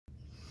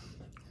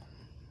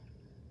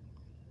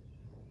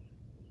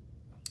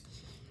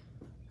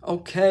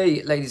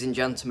Okay, ladies and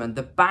gentlemen,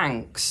 the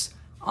banks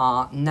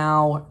are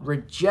now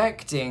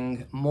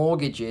rejecting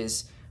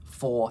mortgages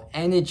for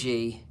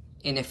energy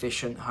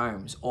inefficient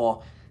homes,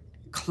 or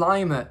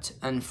climate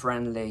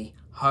unfriendly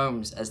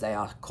homes as they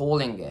are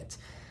calling it.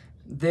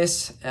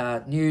 This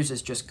news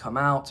has just come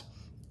out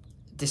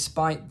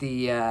despite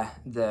the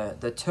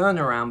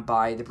turnaround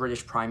by the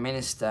British Prime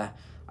Minister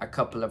a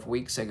couple of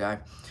weeks ago.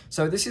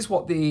 So this is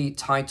what the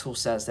title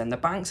says then. The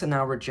banks are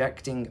now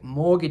rejecting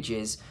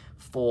mortgages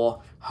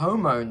for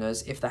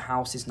homeowners if the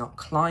house is not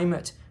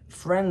climate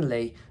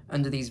friendly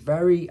under these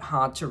very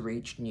hard to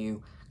reach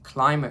new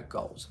climate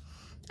goals.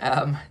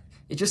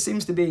 It just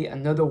seems to be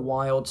another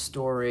wild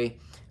story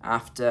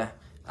after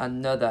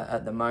another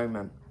at the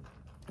moment.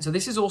 So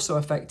this is also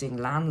affecting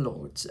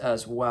landlords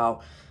as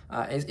well.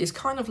 It's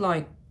kind of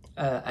like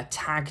a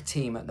tag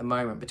team at the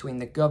moment between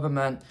the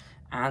government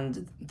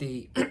and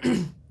the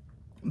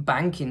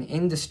banking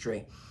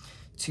industry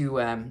to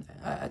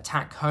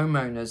attack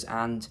homeowners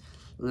and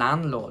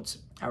landlords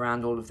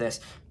around all of this.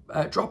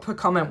 Drop a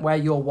comment where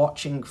you're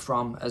watching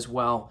from as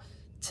well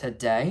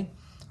today.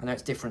 I know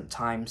it's different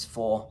times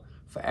for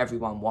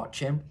everyone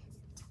watching.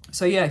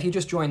 So yeah, if you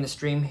just joined the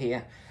stream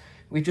here,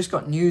 we've just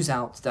got news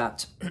out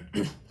that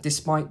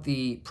despite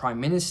the Prime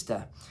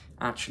Minister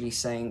actually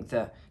saying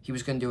that he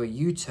was going to do a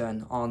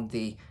U-turn on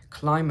the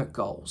climate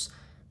goals,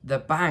 the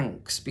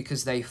banks,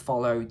 because they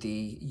follow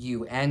the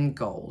UN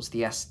goals,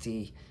 the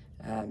SDGs,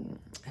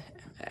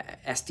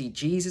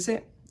 is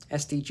it?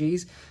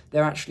 SDGs,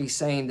 they're actually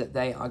saying that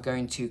they are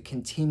going to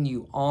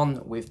continue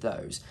on with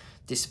those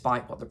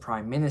despite what the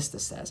Prime Minister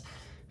says.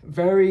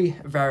 Very,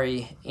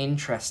 very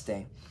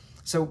interesting.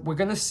 So we're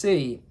going to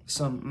see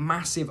some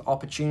massive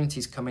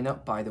opportunities coming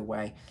up, by the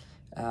way,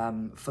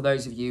 for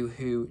those of you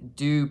who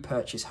do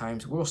purchase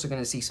homes. We're also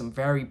going to see some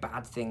very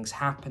bad things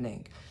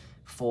happening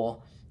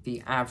for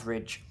the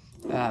average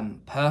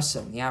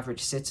person, the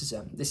average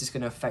citizen. This is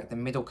going to affect the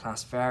middle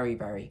class very,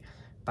 very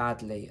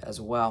badly as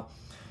well.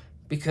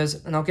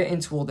 Because, and I'll get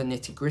into all the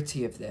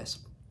nitty-gritty of this,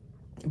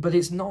 but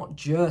it's not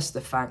just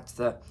the fact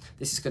that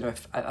this is going to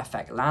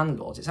affect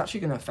landlords, it's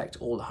actually going to affect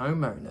all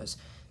homeowners,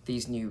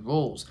 these new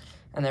rules.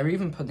 And they're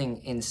even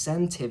putting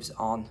incentives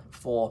on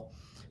for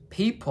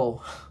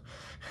people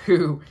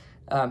who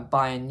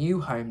buy a new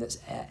home that's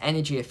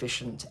energy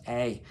efficient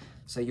A.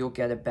 So you'll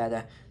get a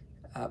better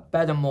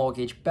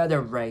mortgage,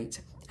 better rate,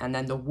 and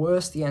then the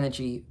worse the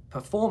energy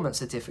performance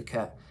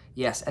certificate,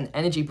 yes, an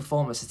energy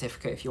performance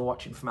certificate if you're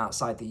watching from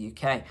outside the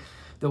UK,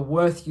 the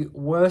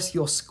worse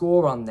your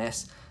score on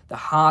this, the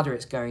harder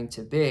it's going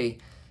to be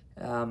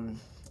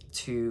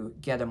to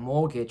get a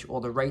mortgage, or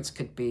the rates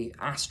could be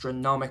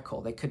astronomical.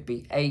 They could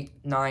be 8,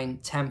 9,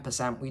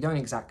 10%. We don't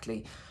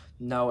exactly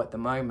know at the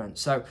moment.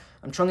 So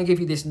I'm trying to give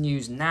you this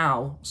news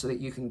now so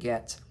that you can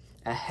get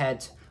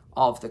ahead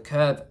of the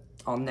curve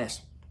on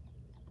this.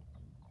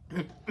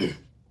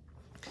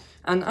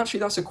 And actually,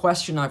 that's a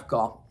question I've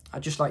got.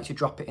 I'd just like to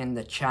drop it in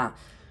the chat.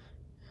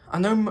 I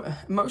know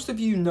most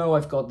of you know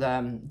I've got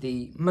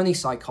the money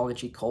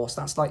psychology course.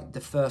 That's like the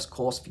first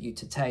course for you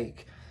to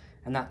take.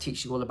 And that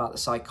teaches you all about the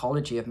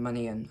psychology of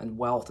money and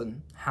wealth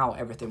and how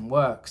everything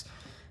works.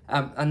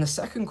 And the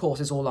second course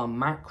is all on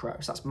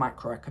macros. That's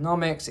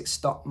macroeconomics, it's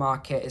stock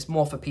market. It's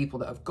more for people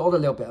that have got a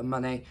little bit of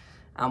money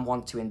and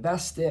want to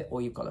invest it,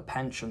 or you've got a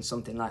pension,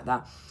 something like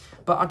that.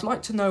 But I'd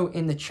like to know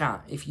in the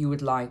chat if you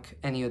would like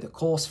any other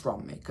course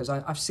from me, because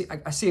I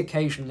see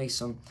occasionally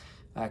some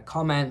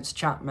comments,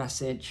 chat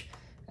message.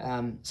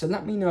 So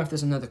let me know if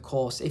there's another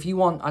course. If you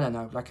want, I don't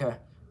know, like a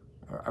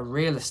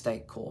real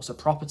estate course, a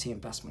property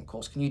investment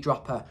course, can you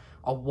drop a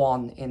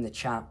 1 in the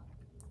chat,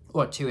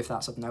 or a 2 if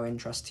that's of no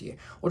interest to you?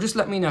 Or just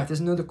let me know if there's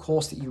another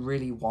course that you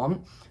really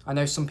want. I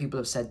know some people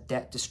have said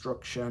debt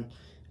destruction,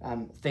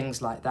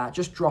 things like that.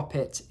 Just drop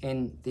it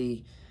in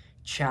the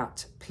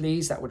chat,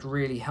 please. That would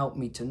really help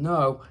me to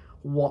know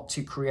what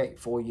to create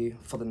for you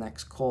for the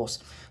next course.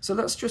 So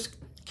let's just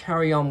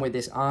carry on with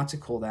this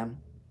article then,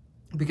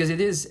 because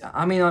it is,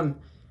 I mean, I'm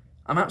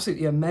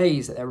absolutely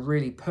amazed that they're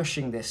really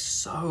pushing this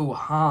so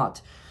hard.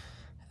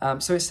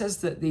 So it says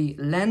that the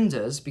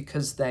lenders,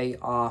 because they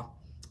are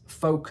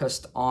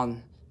focused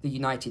on the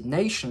United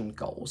Nations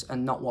goals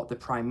and not what the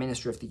Prime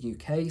Minister of the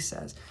UK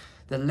says,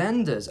 the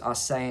lenders are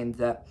saying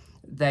that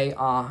they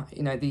are,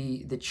 you know,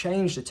 the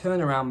change, the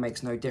turnaround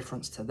makes no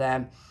difference to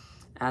them,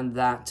 and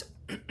that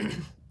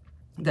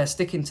they're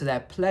sticking to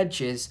their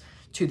pledges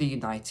to the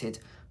United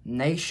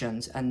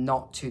Nations and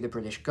not to the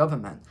British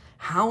government.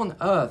 How on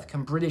earth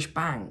can British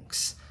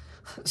banks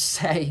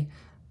say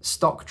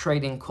stock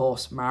trading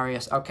course,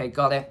 Marius? Okay,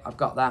 got it. I've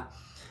got that.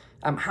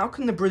 How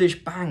can the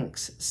British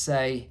banks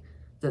say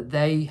that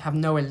they have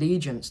no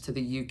allegiance to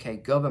the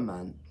UK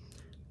government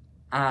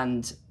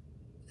and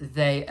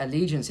their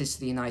allegiance is to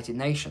the United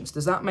Nations?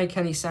 Does that make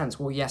any sense?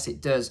 Well, yes, it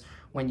does,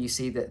 when you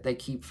see that they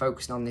keep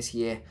focusing on this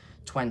year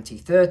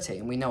 2030,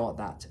 and we know what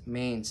that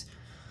means.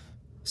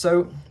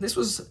 So this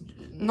was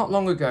not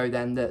long ago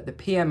then, the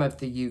PM of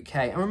the UK,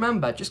 and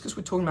remember, just because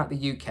we're talking about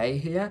the UK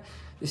here,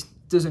 this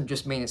doesn't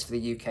just mean it's for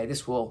the UK.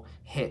 This will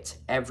hit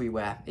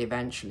everywhere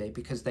eventually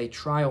because they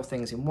trial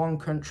things in one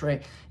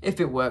country.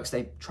 If it works,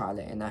 they trial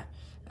it in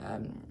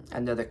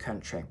another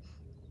country.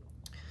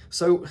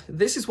 So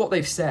this is what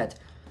they've said.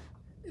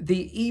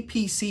 The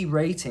EPC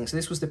rating, so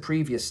this was the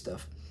previous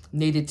stuff,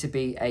 needed to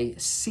be a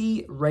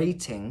C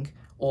rating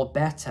or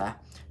better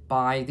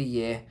by the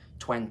year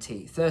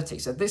 2030.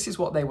 So this is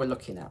what they were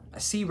looking at, a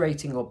C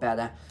rating or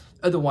better,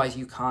 otherwise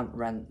you can't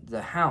rent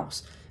the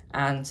house.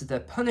 And the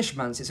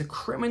punishments is a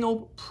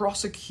criminal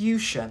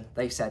prosecution,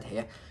 they said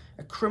here,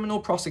 a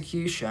criminal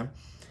prosecution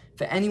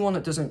for anyone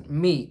that doesn't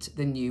meet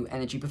the new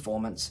energy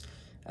performance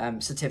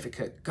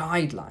certificate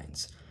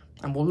guidelines.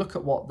 And we'll look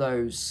at what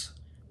those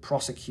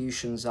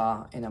prosecutions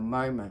are in a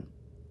moment.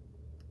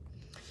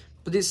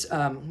 But this,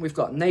 we've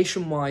got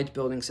Nationwide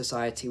Building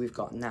Society, we've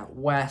got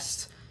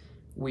NatWest,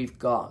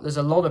 there's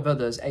a lot of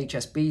others,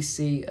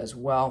 HSBC as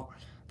well.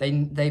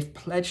 They've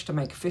pledged to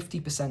make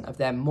 50% of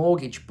their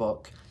mortgage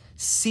book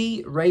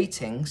C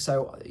rating,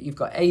 so you've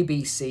got A,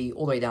 B, C,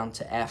 all the way down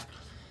to F,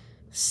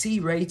 C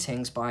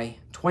ratings by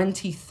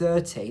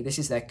 2030. This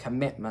is their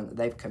commitment that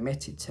they've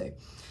committed to.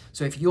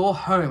 So if your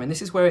home, and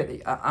this is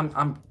where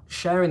I'm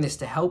sharing this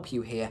to help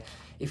you here,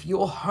 if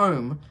your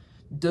home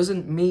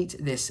doesn't meet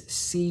this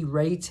C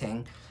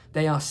rating,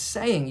 they are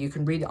saying, you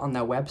can read it on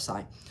their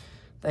website,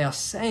 they are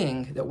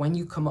saying that when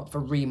you come up for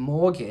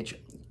remortgage,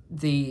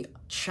 the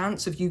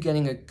chance of you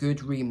getting a good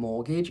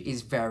remortgage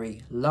is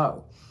very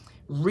low.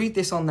 Read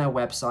this on their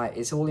website,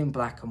 it's all in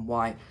black and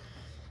white.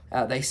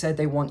 They said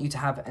they want you to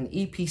have an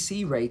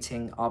EPC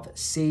rating of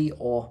C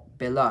or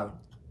below.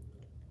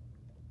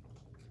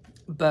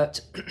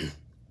 But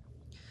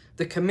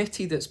the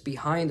committee that's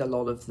behind a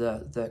lot of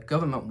the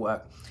government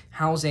work,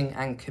 Housing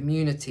and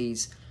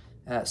Communities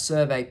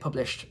survey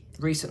published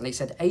recently,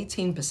 said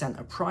 18%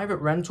 of private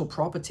rental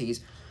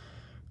properties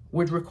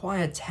would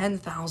require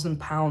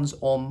 £10,000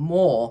 or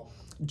more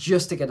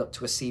just to get up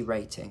to a C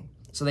rating.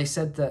 So they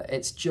said that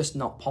it's just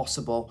not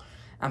possible.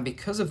 And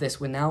because of this,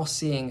 we're now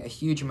seeing a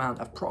huge amount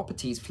of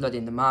properties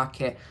flooding the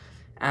market.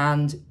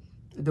 And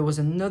there was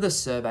another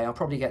survey, I'll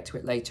probably get to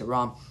it later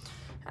on.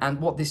 And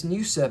what this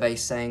new survey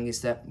is saying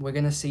is that we're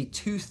going to see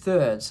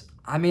 2/3.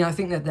 I mean, I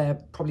think that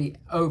they're probably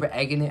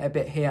over-egging it a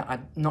bit here.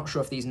 I'm not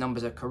sure if these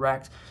numbers are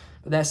correct,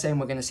 but they're saying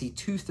we're going to see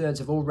 2/3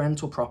 of all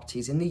rental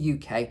properties in the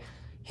UK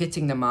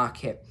hitting the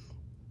market.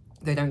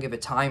 They don't give a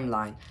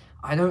timeline.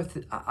 I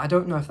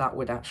don't know if that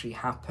would actually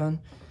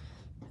happen.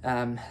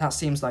 That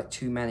seems like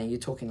too many. You're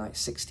talking like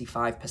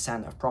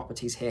 65% of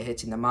properties here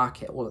hitting the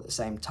market all at the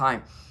same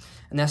time.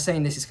 And they're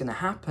saying this is going to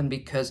happen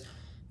because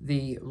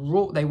they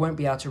won't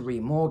be able to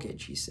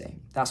remortgage, you see.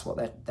 That's what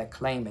they're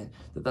claiming,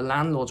 that the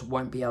landlords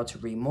won't be able to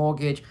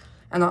remortgage.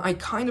 And I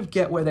kind of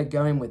get where they're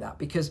going with that,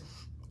 because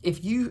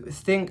if you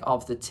think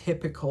of the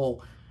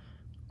typical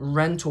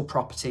rental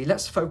property,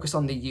 let's focus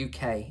on the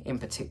UK in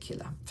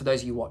particular, for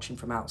those of you watching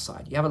from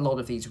outside. You have a lot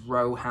of these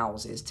row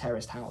houses,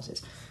 terraced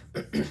houses.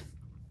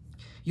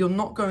 You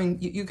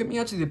can be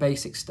able to do the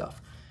basic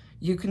stuff.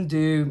 You can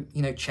do,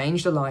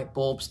 change the light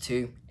bulbs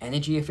to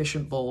energy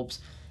efficient bulbs.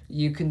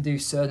 You can do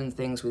certain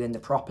things within the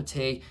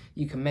property.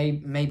 You can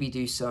maybe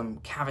do some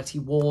cavity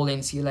wall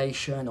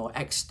insulation or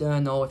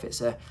external if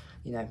it's a,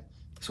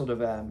 sort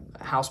of a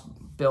house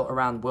built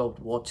around World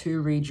War II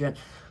region.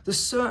 There's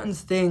certain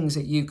things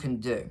that you can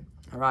do,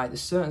 all right?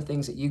 There's certain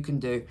things that you can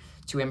do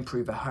to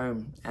improve a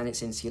home and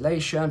its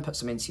insulation, put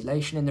some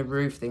insulation in the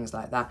roof, things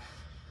like that.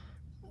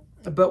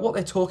 But what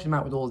they're talking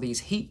about with all these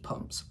heat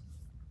pumps,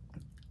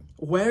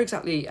 where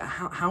exactly,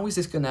 how is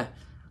this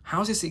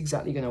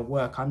exactly going to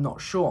work? I'm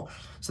not sure.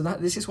 So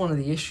this is one of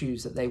the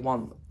issues, that they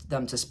want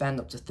them to spend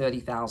up to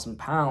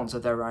 £30,000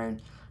 of their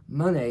own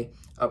money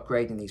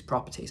upgrading these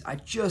properties. I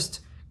just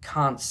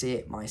can't see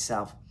it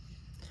myself.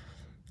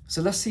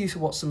 So let's see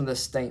what some of the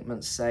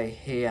statements say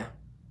here.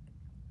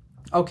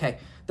 Okay,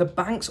 the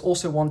banks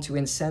also want to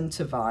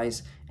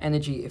incentivize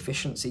energy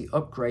efficiency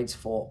upgrades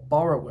for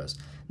borrowers.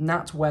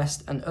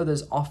 NatWest and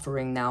others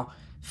offering now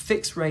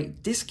fixed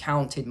rate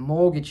discounted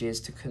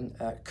mortgages to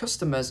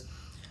customers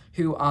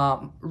who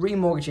are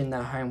remortgaging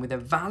their home with a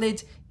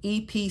valid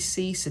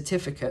EPC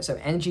certificate, so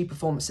energy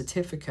performance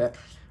certificate,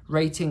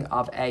 rating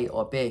of A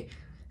or B.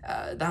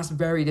 That's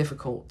very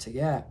difficult to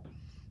get.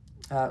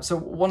 So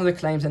one of the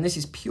claims, and this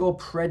is pure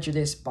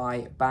prejudice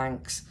by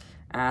banks,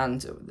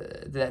 and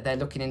they're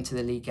looking into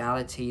the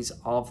legalities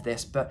of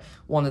this, but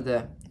one of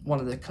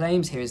the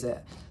claims here is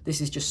that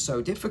this is just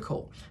so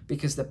difficult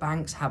because the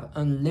banks have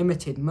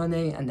unlimited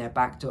money and they're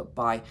backed up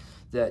by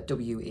the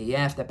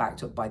WEF, they're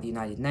backed up by the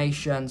United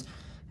Nations,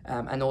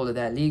 and all of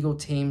their legal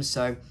teams.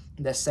 So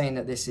they're saying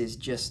that this is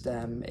just,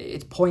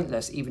 it's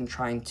pointless even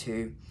trying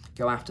to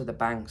go after the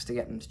banks to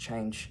get them to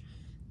change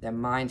their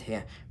mind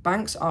here.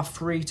 Banks are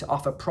free to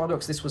offer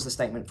products, this was the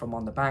statement from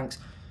one of the banks,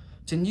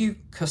 to new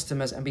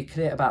customers and be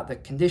clear about the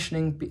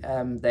conditioning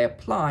they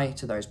apply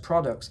to those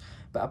products.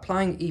 But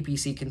applying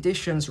EPC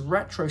conditions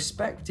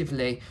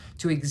retrospectively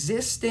to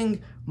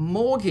existing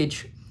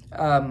mortgage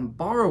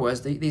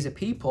borrowers, these are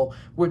people,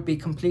 would be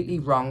completely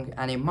wrong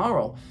and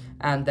immoral.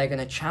 And they're going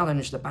to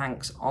challenge the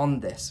banks on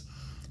this.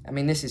 I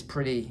mean, this is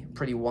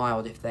pretty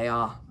wild if they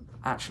are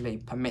actually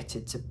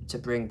permitted to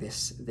bring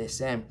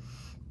this in.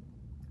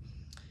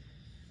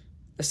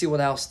 Let's see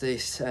what else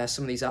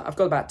some of these are. I've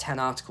got about 10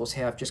 articles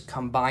here. I've just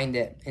combined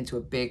it into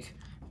a big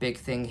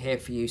thing here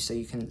for you so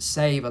you can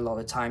save a lot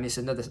of time. This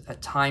is a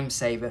time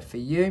saver for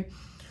you.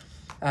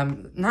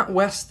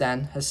 NatWest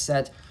then has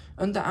said,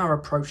 under our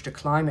approach to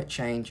climate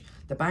change,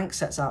 the bank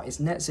sets out its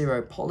net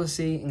zero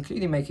policy,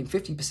 including making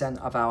 50%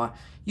 of our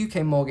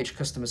UK mortgage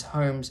customers'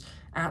 homes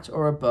at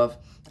or above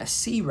a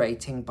C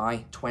rating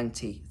by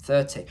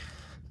 2030.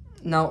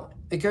 Now,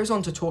 it goes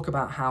on to talk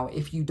about how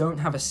if you don't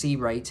have a C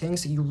rating,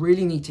 so you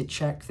really need to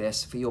check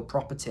this for your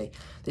property.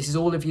 This is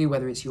all of you,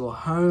 whether it's your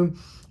home,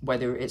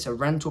 whether it's a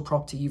rental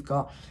property you've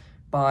got,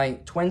 by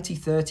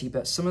 2030,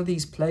 but some of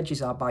these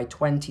pledges are by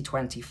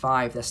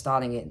 2025. They're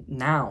starting it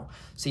now,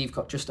 so you've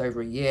got just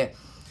over a year.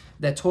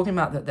 They're talking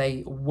about that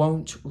they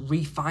won't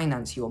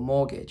refinance your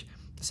mortgage.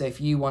 So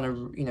if you want to,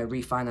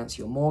 refinance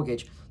your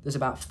mortgage, there's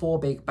about 4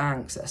 big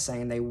banks that are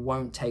saying they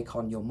won't take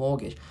on your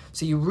mortgage.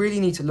 So you really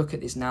need to look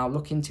at this now,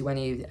 look into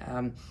any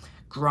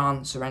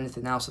grants or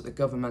anything else that the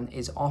government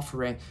is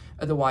offering.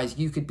 Otherwise,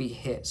 you could be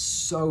hit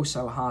so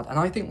hard. And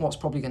I think what's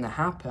probably going to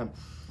happen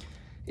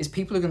is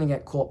people are going to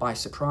get caught by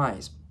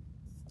surprise.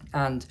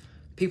 And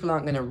people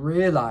aren't going to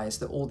realize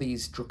that all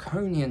these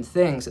draconian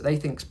things that they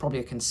think is probably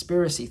a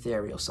conspiracy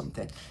theory or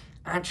something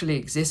actually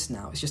exist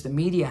now. It's just the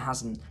media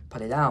hasn't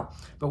put it out.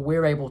 But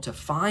we're able to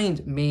find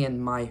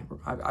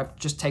I've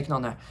just taken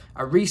on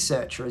a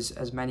researcher,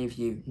 as many of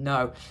you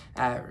know,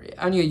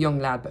 only a young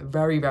lad, but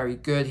very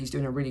good. He's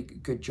doing a really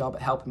good job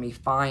at helping me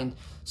find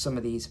some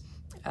of these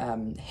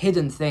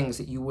hidden things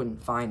that you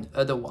wouldn't find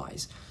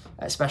otherwise,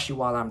 especially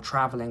while I'm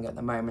traveling at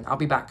the moment. I'll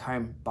be back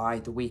home by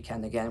the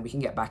weekend again. We can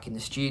get back in the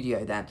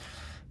studio then.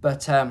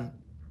 But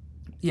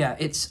yeah,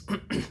 it's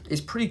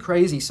pretty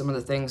crazy, some of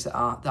the things that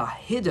are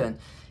hidden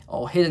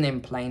or hidden in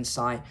plain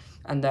sight.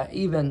 And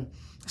even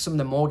some of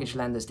the mortgage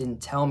lenders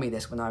didn't tell me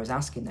this when I was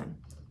asking them.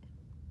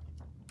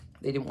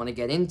 They didn't want to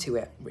get into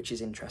it, which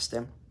is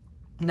interesting.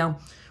 Now,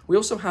 we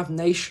also have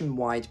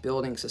Nationwide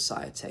Building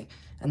Society,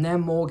 and their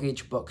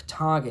mortgage book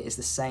target is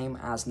the same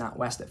as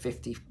NatWest at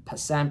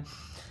 50%.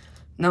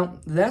 Now,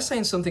 they're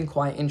saying something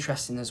quite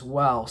interesting as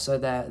well. So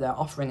they're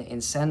offering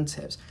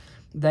incentives.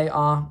 They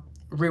are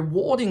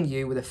rewarding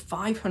you with a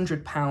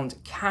 £500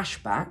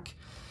 cashback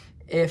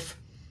if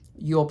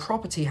your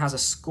property has a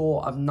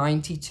score of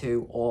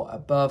 92 or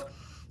above,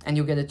 and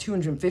you'll get a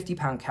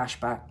 £250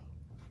 cashback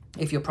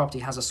if your property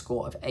has a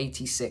score of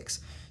 86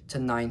 to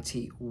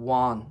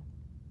 91.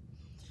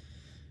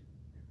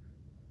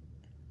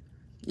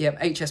 Yep,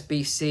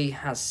 HSBC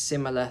has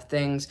similar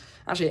things.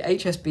 Actually,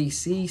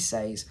 HSBC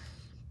says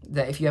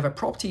that if you have a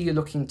property you're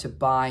looking to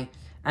buy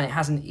and it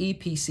has an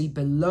EPC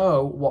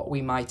below what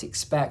we might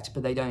expect,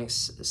 but they don't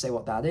say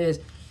what that is,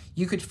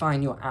 you could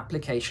find your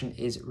application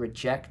is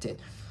rejected.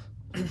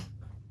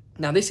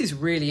 Now, this is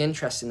really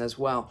interesting as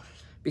well,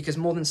 because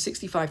more than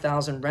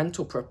 65,000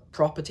 rental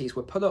properties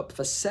were put up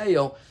for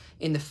sale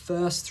in the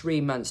first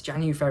 3 months,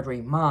 January,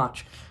 February,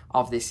 March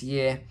of this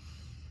year.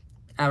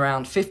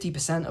 Around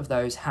 50% of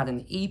those had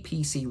an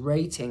EPC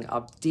rating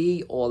of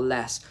D or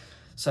less.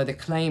 So the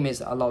claim is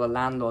that a lot of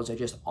landlords are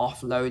just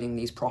offloading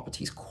these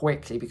properties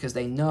quickly because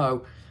they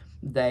know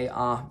they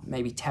are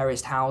maybe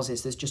terraced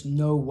houses. There's just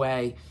no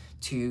way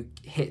to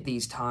hit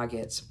these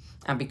targets.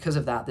 And because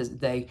of that,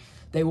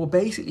 they will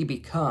basically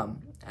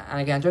become,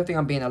 and again, I don't think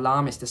I'm being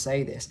alarmist to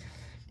say this,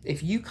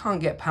 if you can't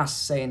get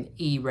past, say, an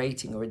E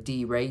rating or a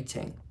D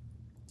rating,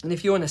 and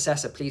if you're an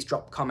assessor, please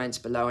drop comments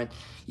below and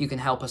you can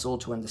help us all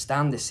to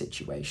understand this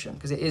situation,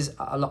 because it is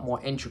a lot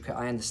more intricate,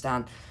 I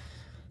understand.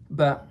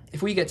 But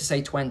if we get to,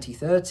 say,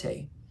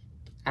 2030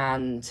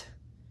 and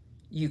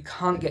you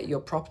can't get your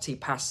property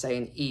past, say,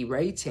 an E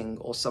rating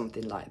or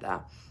something like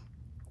that,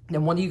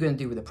 then what are you going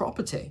to do with the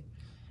property?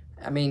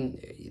 I mean,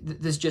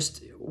 there's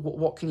just,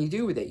 what can you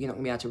do with it? You're not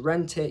going to be able to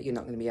rent it. You're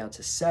not going to be able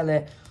to sell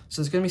it.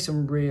 So there's going to be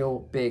some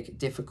real big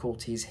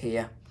difficulties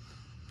here.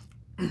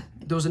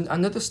 There was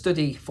another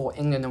study for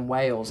England and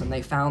Wales, and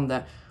they found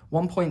that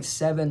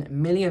 1.7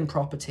 million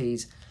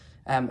properties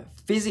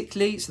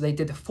physically, so they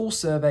did a full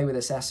survey with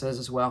assessors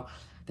as well,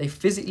 they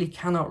physically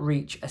cannot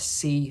reach a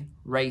C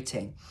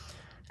rating.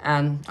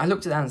 And I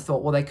looked at that and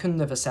thought, well, they couldn't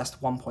have assessed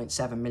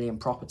 1.7 million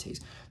properties.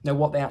 No,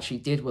 what they actually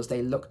did was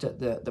they looked at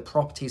the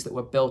properties that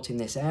were built in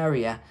this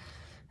area.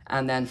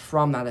 And then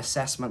from that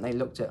assessment, they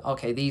looked at,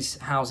 okay, these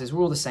houses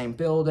were all the same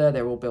builder.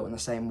 They're all built in the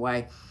same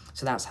way.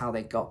 So that's how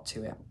they got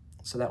to it.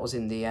 So that was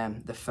in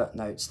the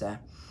footnotes there.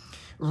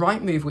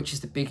 Rightmove, which is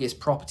the biggest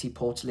property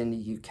portal in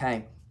the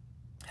UK,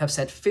 have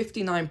said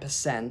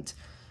 59%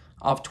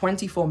 of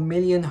 24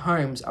 million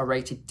homes are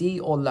rated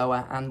D or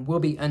lower and will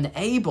be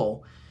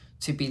unable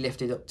to be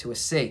lifted up to a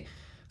C.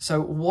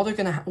 So what's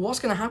going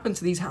to happen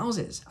to these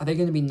houses? Are they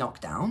going to be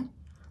knocked down?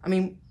 I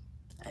mean,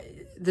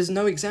 there's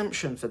no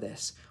exemption for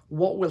this.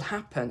 What will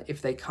happen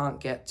if they can't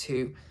get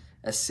to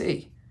a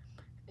C?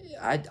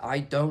 I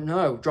don't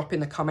know. Drop in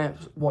the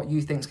comments what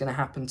you think is going to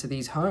happen to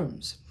these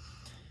homes.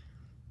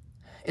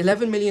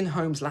 11 million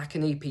homes lack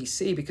an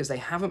EPC because they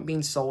haven't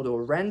been sold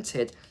or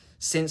rented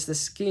since the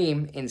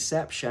scheme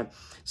inception.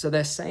 So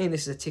they're saying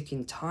this is a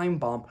ticking time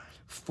bomb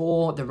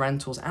for the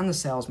rentals and the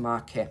sales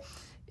market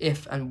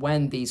if and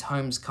when these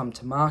homes come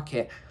to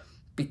market,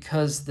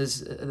 because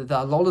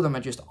a lot of them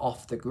are just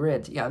off the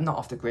grid. Yeah, not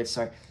off the grid,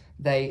 sorry.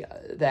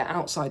 They're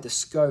outside the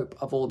scope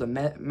of all the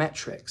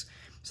metrics.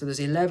 So there's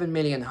 11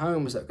 million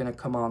homes that are going to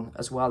come on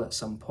as well at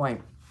some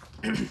point.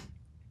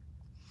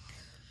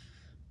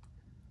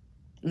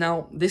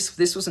 Now, this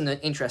was an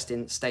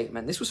interesting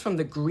statement. This was from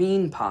the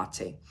Green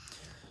Party.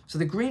 So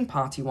the Green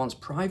Party wants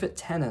private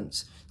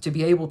tenants to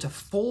be able to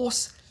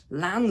force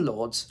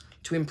landlords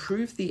to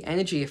improve the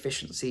energy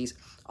efficiencies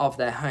of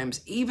their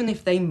homes, even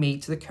if they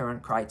meet the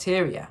current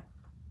criteria.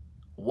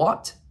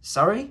 What?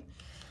 Sorry?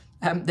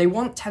 They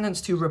want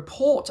tenants to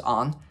report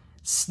on,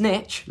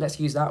 snitch, let's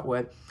use that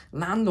word,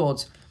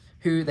 landlords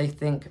who they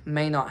think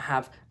may not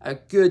have a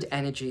good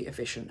energy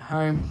efficient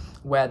home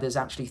where there's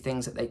actually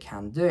things that they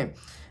can do.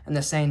 And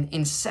they're saying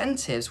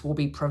incentives will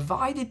be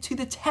provided to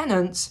the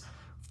tenants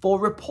for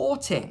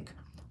reporting,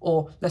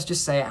 or let's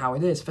just say it how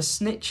it is, for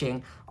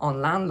snitching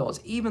on landlords,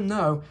 even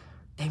though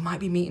they might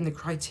be meeting the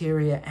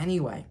criteria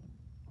anyway.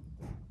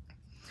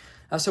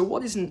 So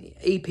what is an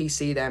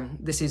EPC then?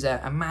 This is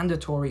a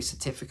mandatory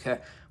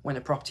certificate when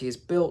a property is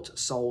built,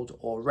 sold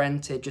or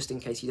rented. Just in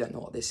case you don't know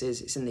what this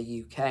is, it's in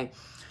the UK.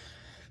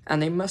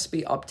 And they must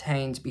be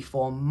obtained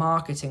before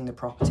marketing the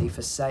property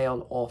for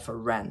sale or for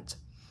rent.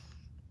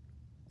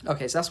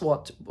 Okay, so that's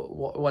what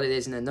it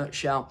is in a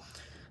nutshell.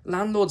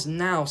 Landlords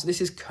now, so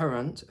this is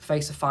current,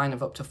 face a fine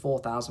of up to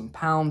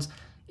 £4,000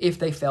 if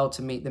they fail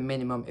to meet the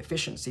minimum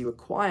efficiency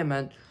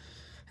requirement.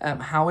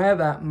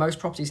 However, most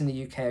properties in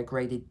the UK are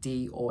graded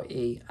D or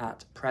E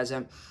at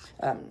present.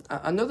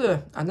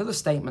 Another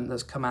statement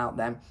that's come out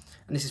then,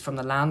 and this is from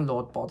the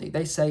landlord body,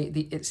 they say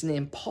it's an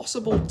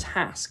impossible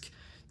task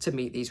to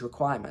meet these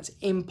requirements.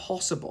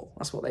 Impossible,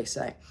 that's what they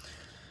say.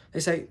 They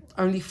say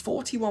only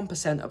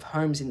 41% of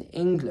homes in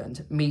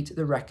England meet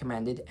the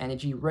recommended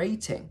energy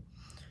rating.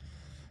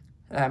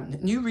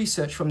 New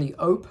research from the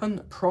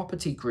Open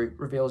Property Group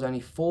reveals only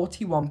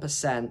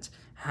 41%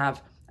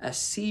 have a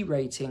C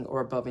rating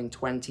or above in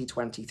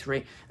 2023.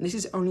 And this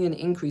is only an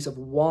increase of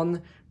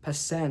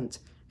 1%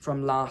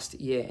 from last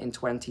year in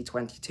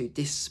 2022,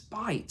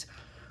 despite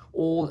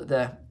all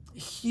the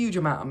huge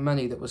amount of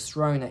money that was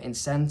thrown at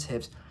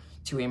incentives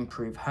to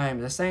improve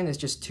homes. They're saying it's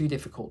just too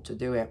difficult to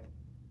do it.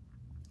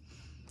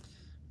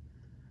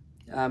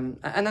 And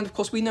then, of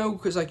course, we know,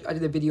 because I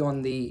did a video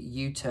on the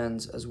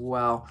U-turns as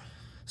well.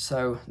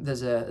 So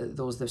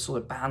there was the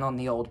sort of ban on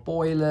the old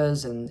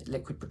boilers and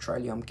liquid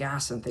petroleum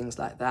gas and things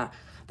like that.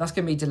 That's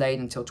going to be delayed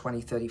until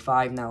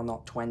 2035 now,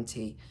 not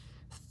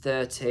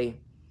 2030.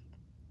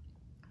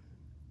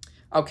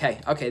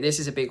 Okay, this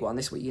is a big one.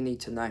 This is what you need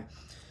to know.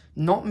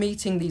 Not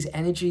meeting these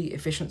energy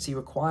efficiency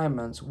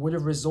requirements would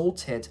have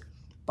resulted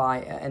by,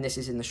 and this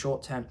is in the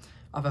short term,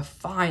 of a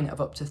fine of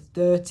up to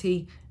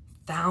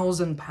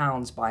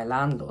 £30,000 by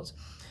landlords.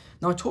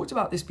 Now, I talked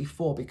about this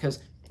before, because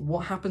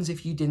what happens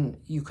if you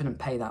couldn't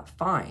pay that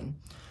fine?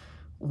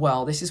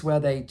 Well, this is where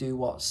they do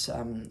what's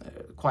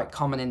quite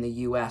common in the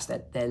US,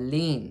 that their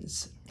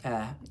liens.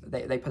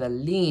 They put a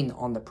lien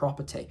on the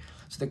property.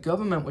 So the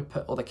government would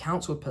put, or the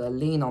council would put a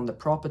lien on the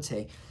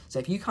property. So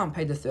if you can't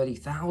pay the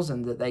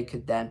 $30,000, that they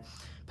could then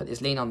put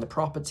this lien on the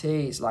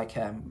property. It's like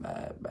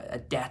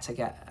a debt,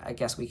 I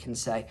guess we can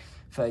say,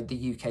 for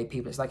the UK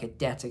people. It's like a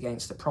debt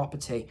against the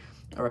property,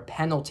 or a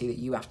penalty that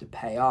you have to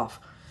pay off.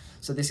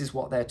 So this is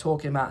what they're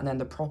talking about. And then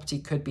the property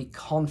could be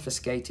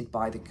confiscated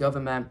by the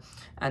government.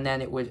 And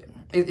then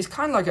it's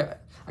kind of like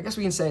I guess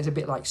we can say it's a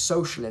bit like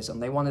socialism.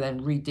 They want to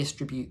then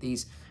redistribute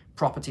these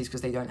properties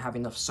because they don't have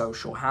enough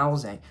social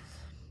housing.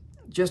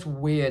 Just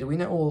weird. We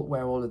know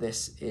where all of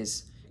this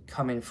is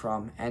coming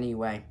from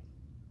anyway.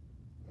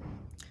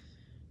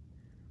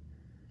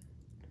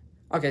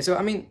 Okay, so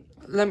I mean,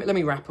 let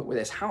me wrap up with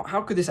this.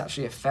 How could this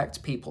actually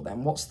affect people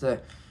then? What's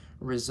the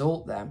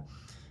result then?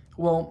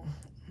 Well,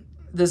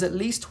 there's at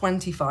least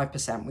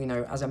 25%, we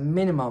know, as a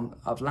minimum,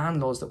 of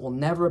landlords that will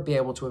never be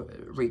able to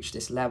reach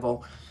this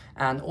level.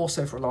 And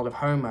also for a lot of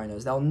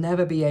homeowners, they'll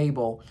never be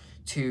able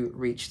to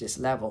reach this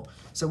level.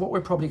 So what we're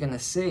probably going to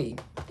see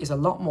is a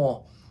lot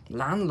more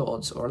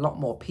landlords, or a lot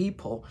more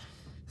people,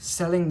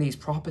 selling these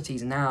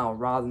properties now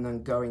rather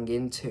than going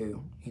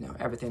into, you know,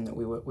 everything that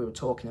we were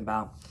talking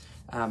about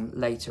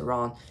later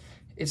on.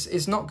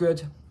 It's not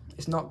good.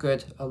 It's not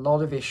good. A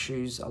lot of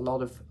issues, a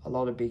lot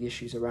of big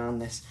issues around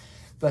this.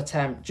 But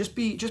just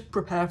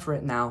prepare for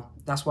it now.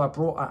 That's why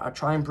I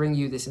try and bring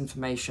you this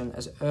information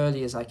as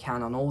early as I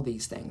can on all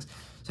these things.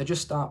 So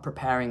just start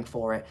preparing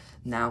for it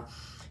now.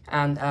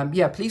 And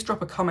yeah, please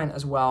drop a comment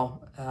as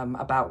well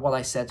about what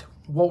I said.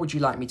 What would you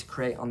like me to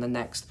create on the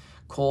next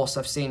course?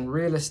 I've seen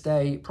real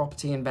estate,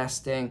 property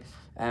investing,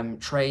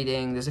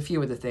 trading. There's a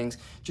few other things.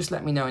 Just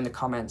let me know in the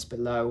comments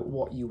below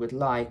what you would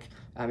like.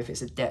 If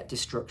it's a debt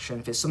destruction,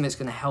 if it's something that's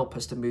going to help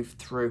us to move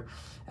through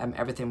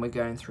everything we're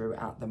going through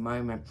at the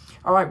moment.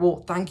 All right,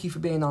 well, thank you for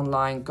being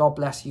online. God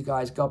bless you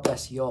guys. God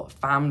bless your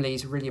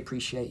families. Really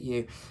appreciate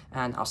you.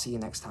 And I'll see you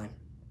next time.